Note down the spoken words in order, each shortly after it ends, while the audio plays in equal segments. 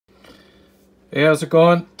Hey, how's it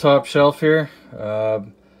going? Top Shelf here.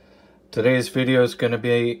 Today's video is going to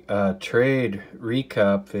be a trade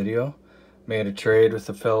recap video. Made a trade with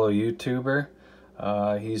a fellow YouTuber.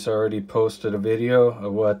 He's already posted a video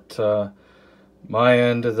of what my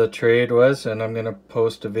end of the trade was, and I'm going to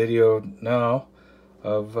post a video now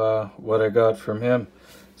of what I got from him.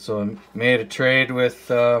 So I made a trade with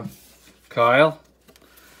Kyle,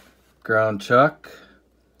 Ground Chuck,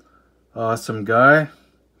 awesome guy.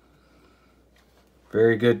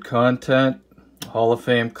 Very good content, Hall of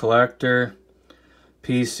Fame collector,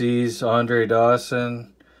 PCs, Andre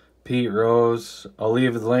Dawson, Pete Rose. I'll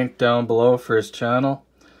leave the link down below for his channel.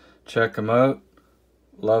 Check him out.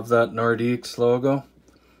 Love that Nordiques logo.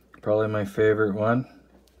 Probably my favorite one.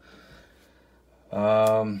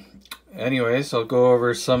 Anyways, I'll go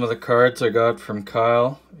over some of the cards I got from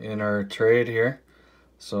Kyle in our trade here.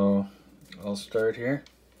 So I'll start here.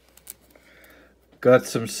 Got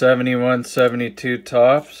some 71, 72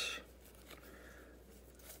 tops.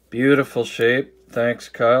 Beautiful shape. Thanks,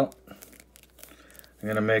 Kyle. I'm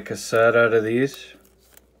going to make a set out of these.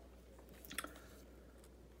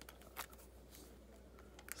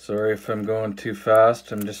 Sorry if I'm going too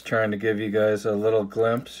fast. I'm just trying to give you guys a little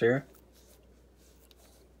glimpse here.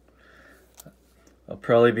 I'll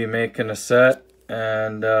probably be making a set,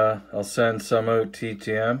 and I'll send some out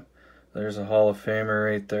TTM. There's a Hall of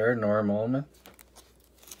Famer right there, Norm Ullman.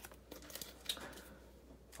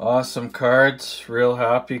 Awesome cards, real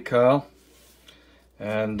happy, Kyle.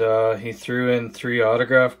 And he threw in 3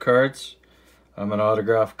 autograph cards. I'm an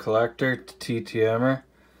autograph collector, TTMer.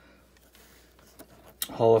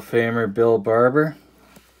 Hall of Famer Bill Barber.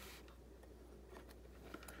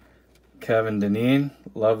 Kevin Dineen,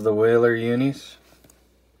 love the Whaler unis.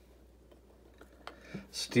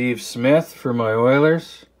 Steve Smith for my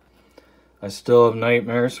Oilers. I still have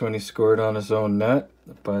nightmares when he scored on his own net,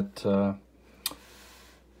 but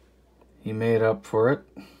he made up for it.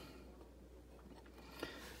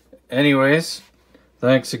 Anyways,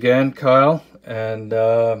 thanks again, Kyle. And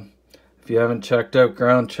if you haven't checked out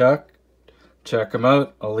Ground Chuck, check him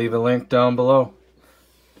out. I'll leave a link down below.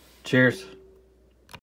 Cheers.